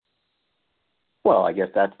Well, I guess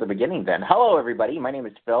that's the beginning then. Hello, everybody. My name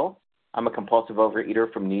is Phil. I'm a compulsive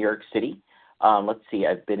overeater from New York City. Let's see,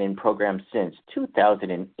 I've been in programs since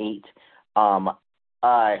 2008.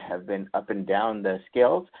 I have been up and down the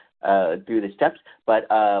scales through the steps, but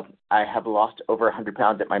I have lost over 100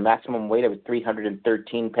 pounds. At my maximum weight, I was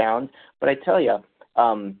 313 pounds. But I tell you,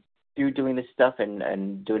 through doing this stuff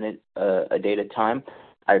and doing it a day at a time,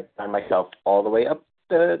 I found myself all the way up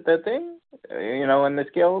the thing, and the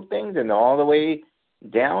scale things, and all the way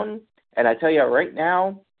down. And I tell you, right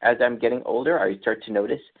now, as I'm getting older, I start to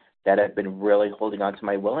notice that I've been really holding on to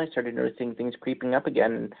my will. I started noticing things creeping up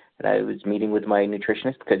again, and I was meeting with my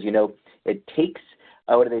nutritionist because, it takes,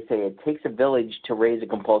 what do they say, it takes a village to raise a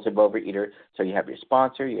compulsive overeater. So you have your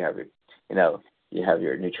sponsor, you have you have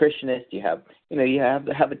your nutritionist, you have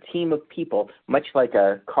a team of people, much like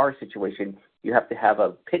a car situation. You have to have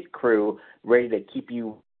a pit crew ready to keep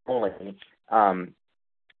you rolling.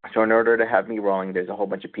 So in order to have me rolling, there's a whole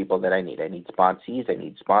bunch of people that I need. I need sponsees, I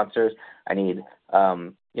need sponsors, I need,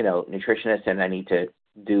 nutritionists, and I need to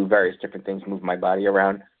do various different things, move my body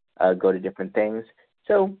around, go to different things.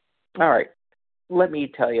 So, all right, let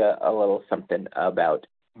me tell you a little something about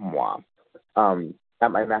moi.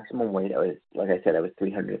 At my maximum weight, I was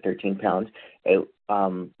 313 pounds. It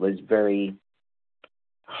was very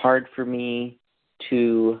hard for me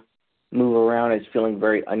to move around. I was feeling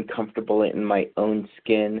very uncomfortable in my own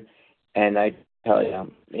skin. And I tell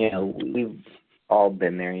you, we've all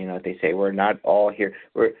been there. What they say, we're not all here.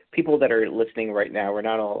 We're people that are listening right now. We're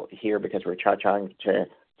not all here because we're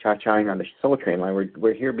cha-chaing on the Soul Train line.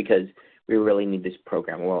 We're here because we really need this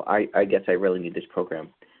program. Well, I guess I really need this program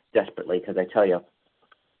desperately because I tell you,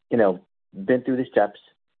 been through the steps,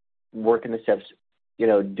 working the steps,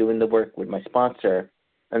 doing the work with my sponsor.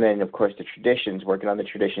 And then, of course, the traditions, working on the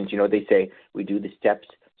traditions. They say we do the steps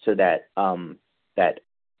so that that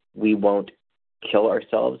we won't kill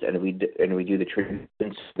ourselves, and we do the traditions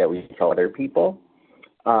so that we kill other people.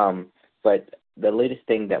 But the latest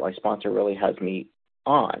thing that my sponsor really has me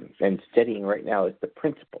on and studying right now is the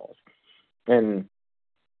principles. And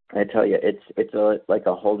I tell you, it's like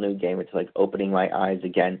a whole new game. It's like opening my eyes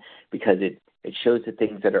again because it shows the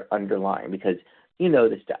things that are underlying because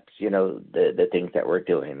the steps, the things that we're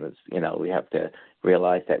doing. We have to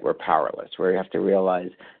realize that we're powerless. We have to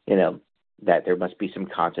realize, that there must be some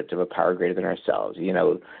concept of a power greater than ourselves,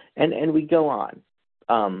 and we go on.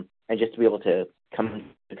 And just to be able to come to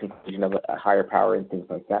the conclusion of a higher power and things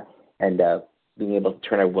like that, and being able to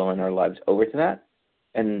turn our will and our lives over to that.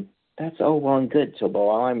 And that's all well and good. So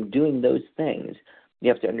while I'm doing those things, you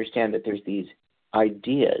have to understand that there's these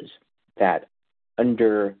ideas that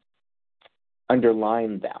underline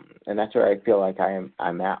them, and that's where I feel like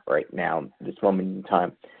I'm at right now, this moment in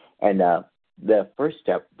time. And the first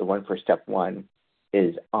step, the one for step one,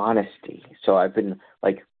 is honesty. So I've been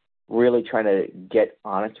really trying to get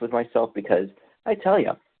honest with myself because I tell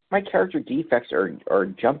you, my character defects are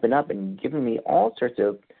jumping up and giving me all sorts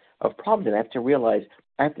of problems, and I have to realize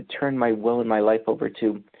I have to turn my will and my life over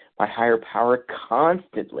to my higher power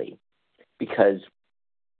constantly because,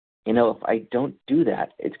 if I don't do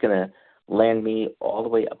that, it's going to land me all the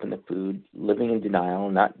way up in the food, living in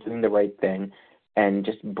denial, not doing the right thing, and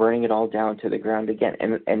just burning it all down to the ground again.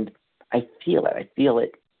 And I feel it.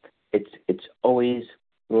 It's always,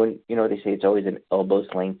 when they say it's always an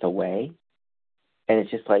elbow's length away, and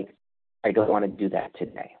it's just like I don't want to do that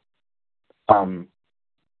today.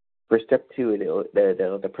 For step two,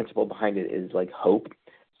 the principle behind it is like hope.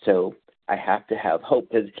 So I have to have hope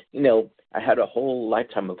because I had a whole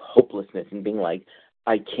lifetime of hopelessness and being like,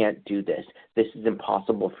 I can't do this. This is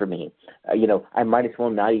impossible for me. I might as well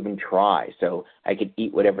not even try so I could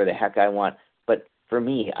eat whatever the heck I want. But for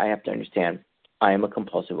me, I have to understand I am a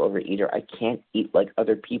compulsive overeater. I can't eat like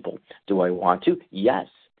other people. Do I want to? Yes.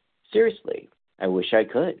 Seriously. I wish I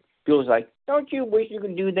could. People's like, don't you wish you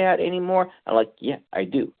could do that anymore? I'm like, yeah, I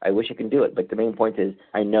do. I wish I could do it. But the main point is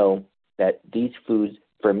I know that these foods,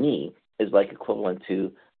 for me, is like equivalent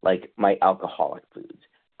to like my alcoholic foods.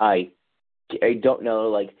 I don't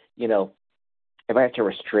know, if I have to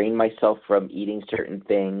restrain myself from eating certain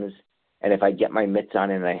things, and if I get my mitts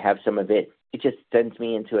on and I have some of it, it just sends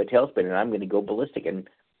me into a tailspin, and I'm going to go ballistic and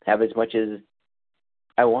have as much as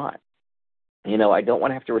I want. I don't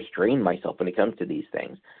want to have to restrain myself when it comes to these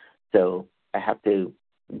things. So I have to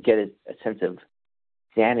get a sense of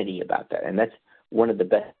sanity about that, and that's one of the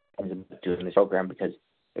best things about doing this program because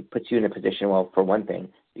it puts you in a position, well, for one thing,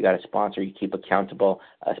 you got a sponsor you keep accountable,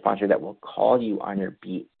 a sponsor that will call you on your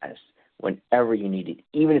BS whenever you need it,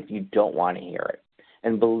 even if you don't want to hear it.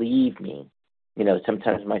 And believe me,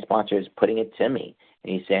 sometimes my sponsor is putting it to me,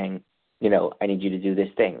 and he's saying, I need you to do this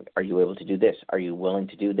thing. Are you able to do this? Are you willing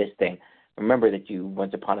to do this thing? Remember that you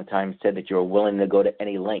once upon a time said that you were willing to go to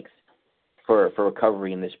any lengths for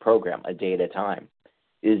recovery in this program, a day at a time.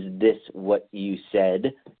 Is this what you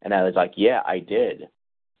said? And I was like, yeah, I did.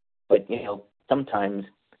 But, sometimes,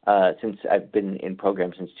 since I've been in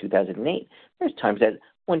programs since 2008, there's times that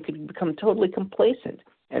one could become totally complacent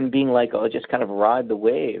and being like, oh, just kind of ride the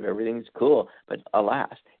wave. Everything's cool. But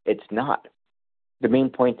alas, it's not. The main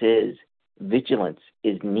point is vigilance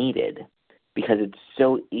is needed because it's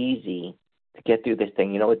so easy to get through this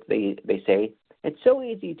thing. You know what they say? It's so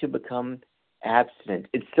easy to become abstinent.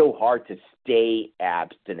 It's so hard to stay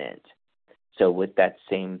abstinent. So with that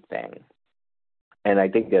same thing. And I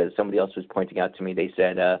think somebody else was pointing out to me, they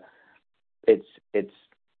said,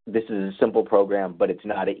 this is a simple program, but it's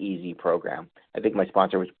not an easy program. I think my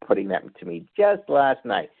sponsor was putting that to me just last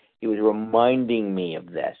night. He was reminding me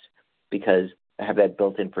of this because I have that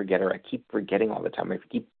built-in forgetter. I keep forgetting all the time. I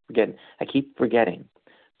keep forgetting.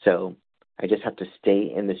 So I just have to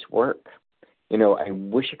stay in this work. I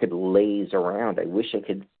wish I could laze around. I wish I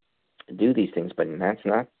could do these things, but that's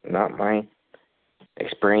not my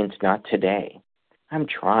experience, not today. I'm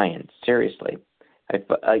trying, seriously.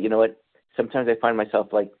 You know what? Sometimes I find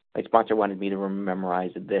myself like my sponsor wanted me to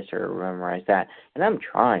memorize this or memorize that, and I'm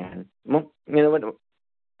trying. Well, you know what?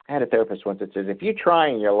 I had a therapist once that says, if you're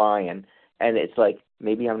trying, you're lying. And it's like,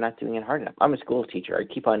 maybe I'm not doing it hard enough. I'm a school teacher. I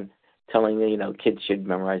keep on telling kids should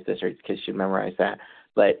memorize this or kids should memorize that.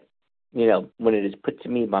 But, when it is put to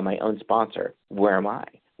me by my own sponsor, where am I?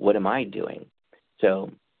 What am I doing?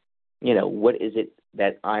 So, what is it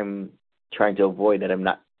that I'm trying to avoid that I'm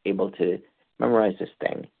not able to memorize this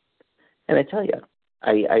thing? And I tell you,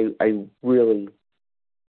 I really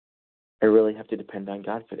have to depend on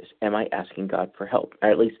God for this. Am I asking God for help? Or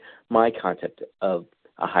at least my concept of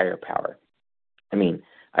a higher power. I mean,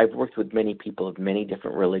 I've worked with many people of many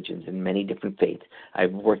different religions and many different faiths.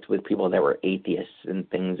 I've worked with people that were atheists and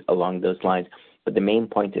things along those lines. But the main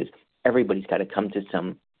point is everybody's got to come to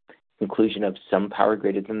some conclusion of some power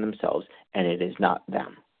greater than themselves, and it is not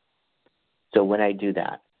them. So when I do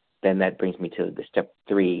that, then that brings me to the step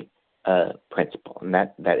 3 principle, and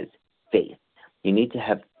that is faith. You need to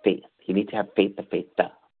have faith. You need to have faith, the faith.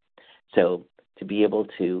 So to be able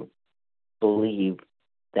to believe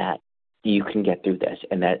that you can get through this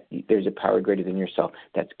and that there's a power greater than yourself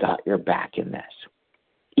that's got your back in this.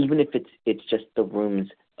 Even if it's just the rooms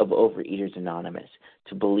of Overeaters Anonymous,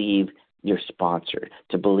 to believe your sponsor,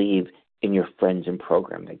 to believe in your friends in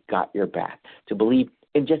program that got your back, to believe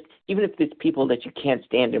in just, even if it's people that you can't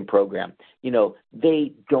stand in program,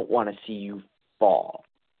 they don't want to see you fall.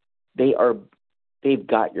 They've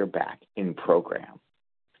got your back in program.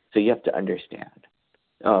 So you have to understand.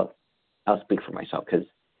 I'll speak for myself because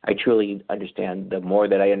I truly understand. The more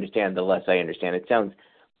that I understand, the less I understand. It sounds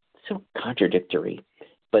so contradictory,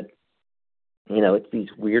 but it's these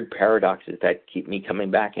weird paradoxes that keep me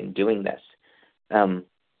coming back and doing this.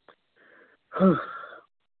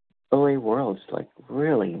 OA World's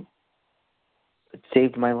really, it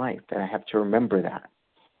saved my life, and I have to remember that.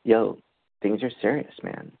 Things are serious,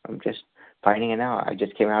 man. I'm just finding it out. I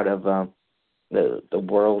just came out of the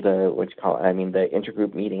world, the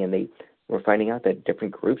intergroup meeting, and we're finding out that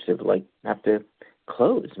different groups have to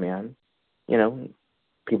close, man.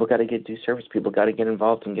 People got to do service. People got to get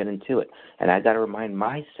involved and get into it. And I got to remind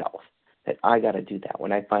myself that I got to do that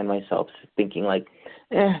when I find myself thinking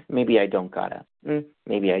maybe I don't gotta.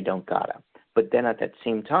 Maybe I don't gotta. But then at that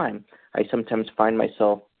same time, I sometimes find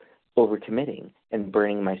myself overcommitting and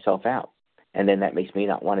burning myself out. And then that makes me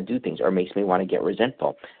not want to do things or makes me want to get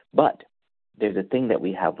resentful. But there's a thing that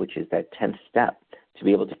we have, which is that 10th step, to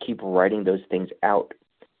be able to keep writing those things out.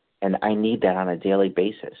 And I need that on a daily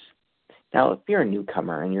basis. Now, if you're a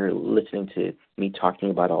newcomer and you're listening to me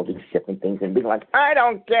talking about all these different things and being like, I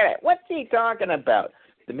don't get it. What's he talking about?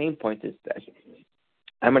 The main point is this.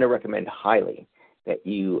 I'm going to recommend highly that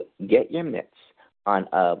you get your mitts on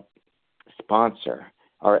a sponsor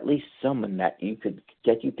or at least someone that you could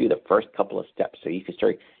get you through the first couple of steps so you could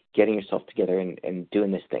start getting yourself together and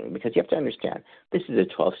doing this thing. Because you have to understand, this is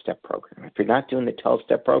a 12-step program. If you're not doing the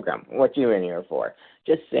 12-step program, what you in here for?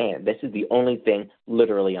 Just saying, this is the only thing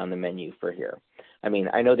literally on the menu for here. I mean,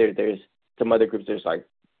 I know there's some other groups that's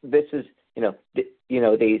this is,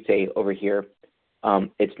 they say over here,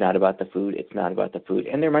 it's not about the food, it's not about the food.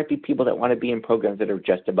 And there might be people that want to be in programs that are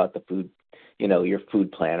just about the food, your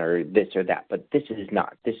food plan or this or that. But this is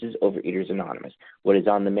not. This is Overeaters Anonymous. What is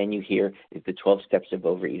on the menu here is the 12 steps of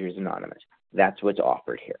Overeaters Anonymous. That's what's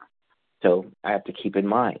offered here. So I have to keep in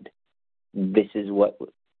mind, this is what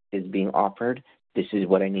is being offered. This is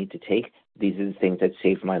what I need to take. These are the things that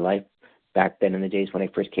saved my life. back then in the days when I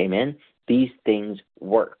first came in, these things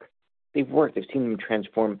work. They've worked. I've seen them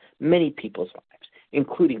transform many people's lives,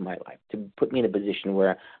 including my life, to put me in a position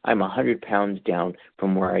where I'm 100 pounds down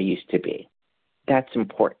from where I used to be. That's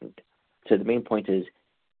important. So the main point is,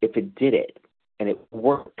 if it did it and it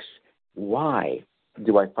works, why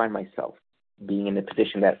do I find myself being in the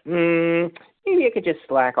position that maybe I could just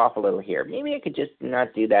slack off a little here. Maybe I could just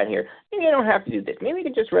not do that here. Maybe I don't have to do this. Maybe I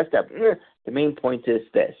could just rest up. The main point is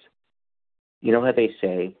this. You know how they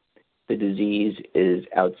say the disease is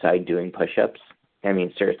outside doing push-ups? I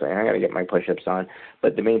mean, seriously, I got to get my push-ups on.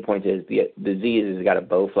 But the main point is the disease has got a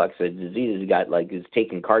Bowflex. The disease has got, it's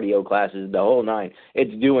taking cardio classes, the whole nine.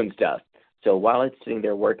 It's doing stuff. So while it's sitting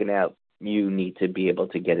there working out, you need to be able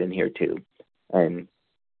to get in here too and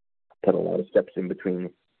put a lot of steps in between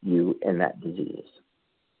you and that disease.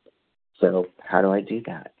 So how do I do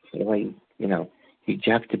that? You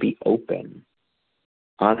have to be open,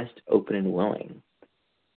 honest, open, and willing.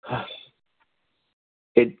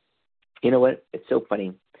 You know what? It's so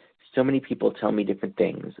funny. So many people tell me different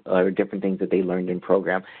things that they learned in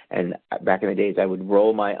program. And back in the days, I would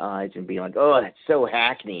roll my eyes and be like, oh, that's so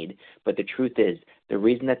hackneyed. But the truth is, the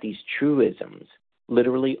reason that these truisms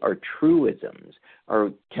literally are truisms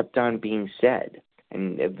are kept on being said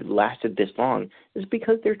and have lasted this long is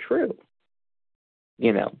because they're true.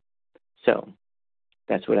 So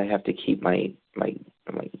that's what I have to keep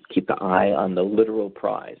keep the eye on the literal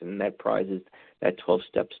prize, and that prize is that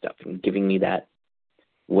 12-step stuff and giving me that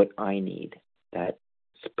what I need, that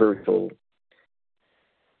spiritual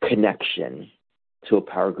connection to a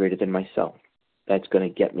power greater than myself. That's going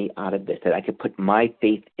to get me out of this, that I can put my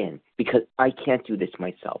faith in, because I can't do this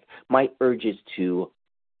myself. My urge is to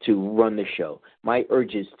run the show. My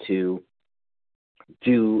urge is to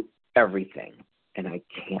do everything, and I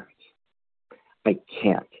can't. I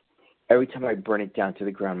can't. Every time I burn it down to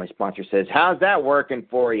the ground, my sponsor says, how's that working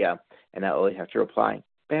for you? And I always have to reply,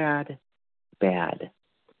 bad.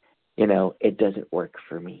 It doesn't work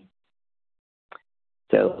for me.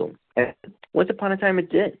 So once upon a time it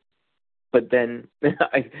did. But then,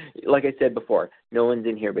 like I said before, no one's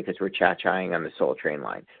in here because we're cha-chaing on the Soul Train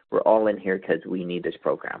line. We're all in here because we need this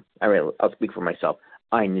program. I'll speak for myself.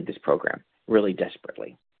 I need this program really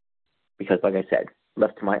desperately. Because, like I said,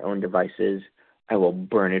 left to my own devices, I will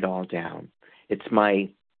burn it all down. It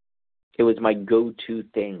was my go-to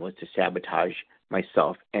thing, was to sabotage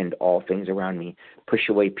myself and all things around me, push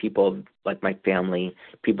away people like my family,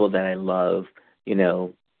 people that I love,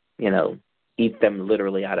 eat them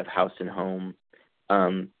literally out of house and home,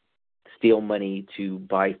 steal money to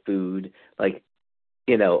buy food,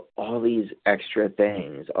 all these extra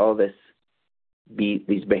things, all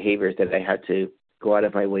these behaviors that I had to go out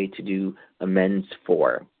of my way to do amends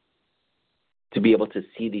for, to be able to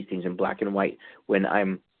see these things in black and white when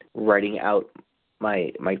I'm writing out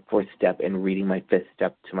my fourth step and reading my fifth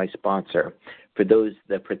step to my sponsor. For those,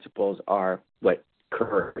 the principles are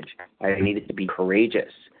courage. I needed to be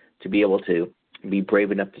courageous to be able to be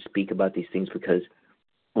brave enough to speak about these things because,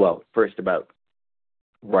 first about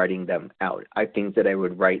writing them out. Things that I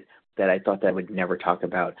would write that I thought that I would never talk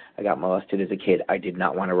about. I got molested as a kid. I did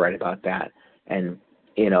not want to write about that. And,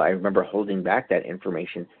 I remember holding back that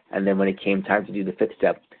information. And then when it came time to do the fifth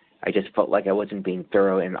step, I just felt like I wasn't being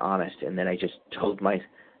thorough and honest. And then I just told my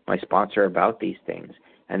sponsor about these things.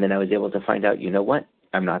 And then I was able to find out, you know what?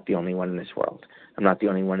 I'm not the only one in this world. I'm not the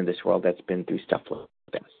only one in this world that's been through stuff like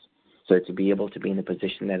this. So to be able to be in a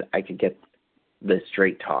position that I could get the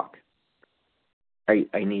straight talk,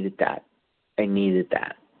 I needed that. I needed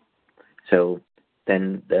that. So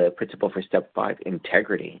then the principle for step 5,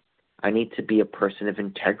 integrity. I need to be a person of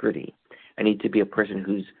integrity. I need to be a person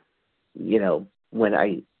who's, when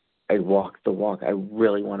I walk the walk, I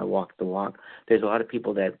really want to walk the walk. There's a lot of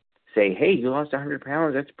people that say, hey, you lost 100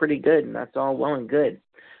 pounds, that's pretty good, and that's all well and good.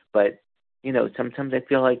 But, sometimes I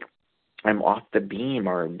feel like I'm off the beam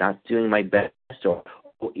or not doing my best, or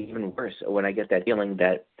even worse, when I get that feeling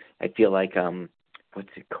that I feel like, what's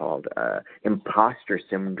it called? Imposter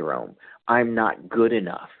syndrome. I'm not good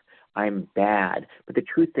enough. I'm bad. But the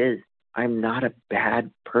truth is, I'm not a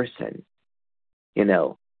bad person.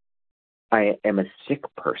 I am a sick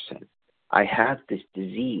person. I have this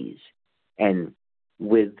disease. And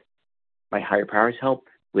with my higher powers' help,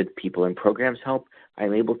 with people in programs' help,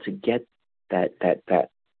 I'm able to get that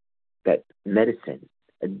medicine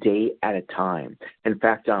a day at a time. In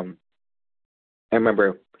fact, I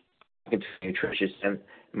remember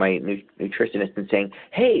my nutritionist and saying,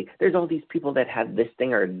 hey, there's all these people that have this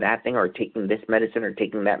thing or that thing or taking this medicine or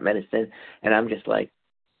taking that medicine. And I'm just like,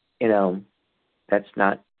 that's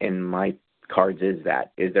not in my cards, is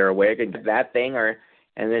that? Is there a way I can get that thing? Or,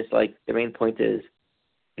 And it's like the main point is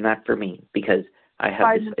not for me because I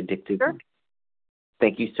have this addictive. Sure.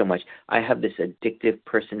 Thank you so much. I have this addictive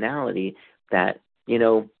personality that,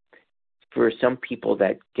 for some people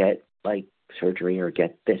that get like surgery or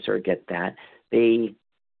get this or get that, they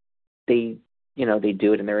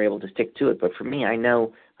do it and they're able to stick to it. But for me, I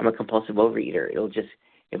know I'm a compulsive overeater.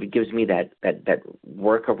 If it gives me that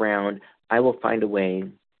workaround, I will find a way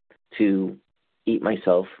to eat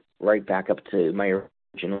myself right back up to my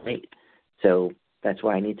original weight. So that's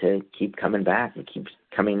why I need to keep coming back and keep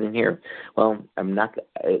coming in here. Well,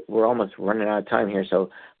 we're almost running out of time here, so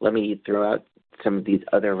let me throw out some of these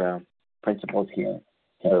other principles here.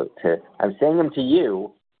 I'm saying them to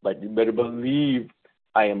you, but you better believe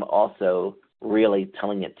I am also really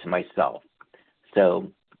telling it to myself.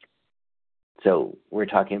 So we're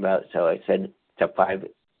talking about, so I said step 5,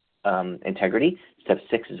 integrity. Step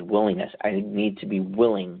 6 is willingness. I need to be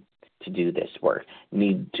willing to do this work.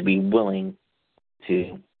 Need to be willing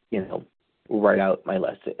to, write out my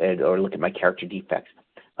lesson or look at my character defects.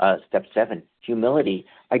 Step 7, humility.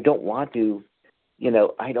 I don't want to.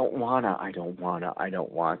 I don't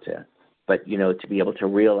want to. But, to be able to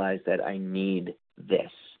realize that I need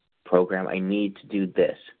this program, I need to do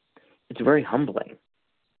this. It's very humbling.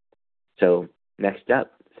 So next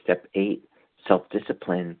up, step 8,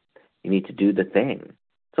 self-discipline. You need to do the thing.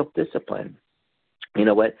 Self-discipline. You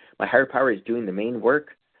know what? My higher power is doing the main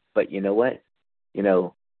work, but you know what?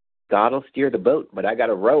 God will steer the boat, but I got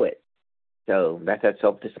to row it. So that's that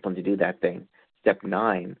self-discipline to do that thing. Step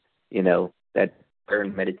 9, that prayer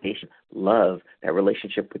and meditation, love, that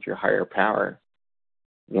relationship with your higher power,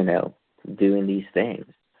 doing these things.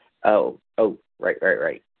 Oh,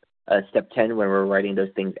 right. Step 10, when we're writing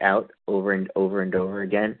those things out over and over and over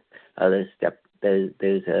again, the steps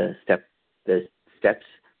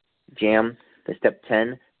jam. The step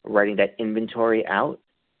 10, writing that inventory out.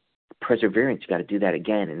 Perseverance, you got to do that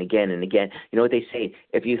again and again and again. You know what they say?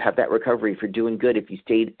 If you have that recovery for doing good, if you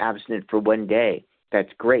stayed abstinent for one day, that's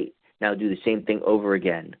great. Now do the same thing over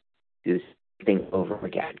again. Do the same thing over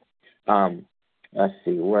again. Let's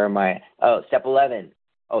see, where am I? Oh, step 11.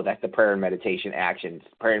 Oh, that's the prayer and meditation actions.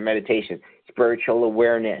 Prayer and meditation, spiritual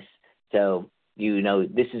awareness. So,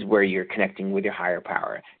 this is where you're connecting with your higher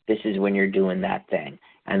power. This is when you're doing that thing.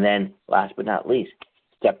 And then, last but not least,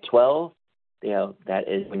 step 12, that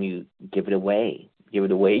is when you give it away. Give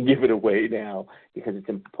it away now, because it's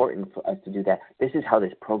important for us to do that. This is how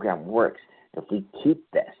this program works. If we keep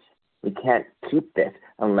this, we can't keep this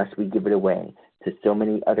unless we give it away to so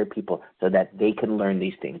many other people so that they can learn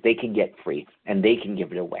these things. They can get free, and they can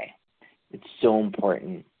give it away. It's so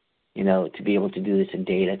important, to be able to do this a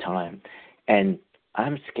day at a time. And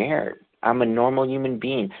I'm scared. I'm a normal human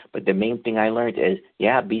being, but the main thing I learned is,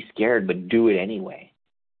 be scared, but do it anyway.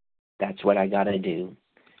 That's what I got to do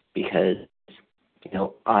because,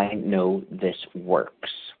 I know this works.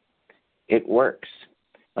 It works.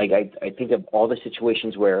 Like, I think of all the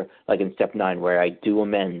situations where, like in step 9, where I do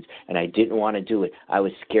amends and I didn't want to do it. I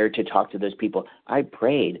was scared to talk to those people. I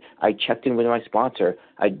prayed. I checked in with my sponsor.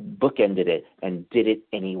 I bookended it and did it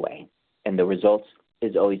anyway. And the results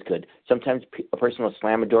is always good. Sometimes a person will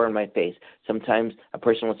slam a door in my face. Sometimes a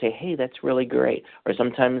person will say, hey, that's really great. Or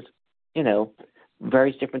sometimes,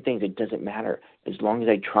 various different things. It doesn't matter as long as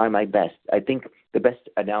I try my best. I think the best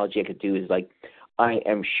analogy I could do is like I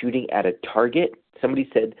am shooting at a target. Somebody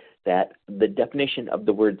said that the definition of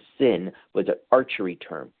the word sin was an archery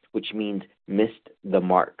term, which means missed the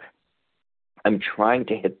mark. I'm trying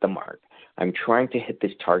to hit the mark. I'm trying to hit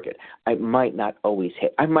this target. I might not always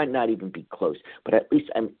hit. I might not even be close, but at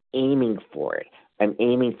least I'm aiming for it.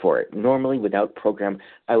 Normally, without program,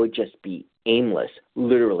 I would just be aimless,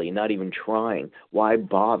 literally, not even trying. Why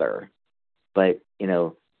bother? But,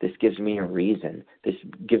 this gives me a reason. This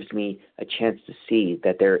gives me a chance to see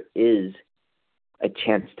that there is a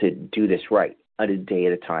chance to do this right a day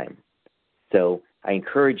at a time. So I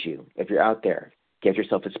encourage you, if you're out there, get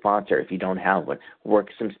yourself a sponsor if you don't have one.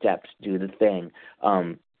 Work some steps, do the thing.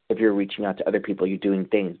 If you're reaching out to other people, you're doing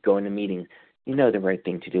things, going to meetings, the right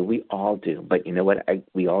thing to do. We all do. But you know what?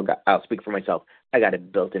 I'll speak for myself. I got a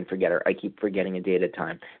built-in forgetter. I keep forgetting a day at a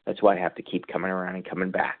time. That's why I have to keep coming around and coming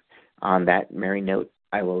back. On that merry note,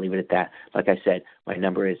 I will leave it at that. Like I said, my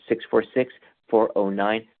number is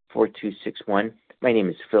 646-409-4261. My name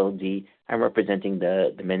is Phil D. I'm representing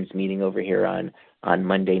the men's meeting over here on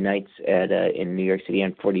Monday nights in New York City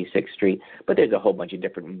on 46th Street. But there's a whole bunch of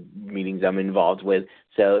different meetings I'm involved with.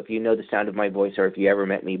 So if you know the sound of my voice or if you ever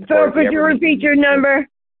met me before. So could you repeat your number?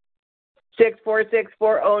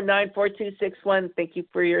 646-409-4261. Thank you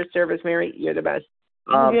for your service, Mary. You're the best.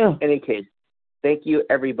 In any case, Thank you,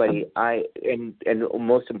 everybody. And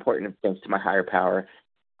most important, thanks to my higher power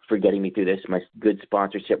for getting me through this, my good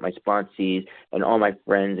sponsorship, my sponsees, and all my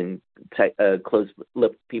friends and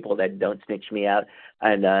close-lipped people that don't snitch me out,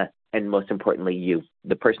 and most importantly, you,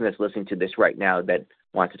 the person that's listening to this right now that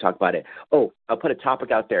wants to talk about it. Oh, I'll put a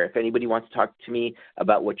topic out there. If anybody wants to talk to me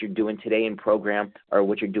about what you're doing today in program or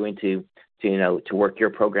what you're doing to work your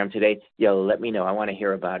program today, let me know. I want to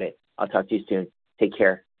hear about it. I'll talk to you soon. Take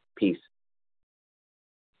care. Peace.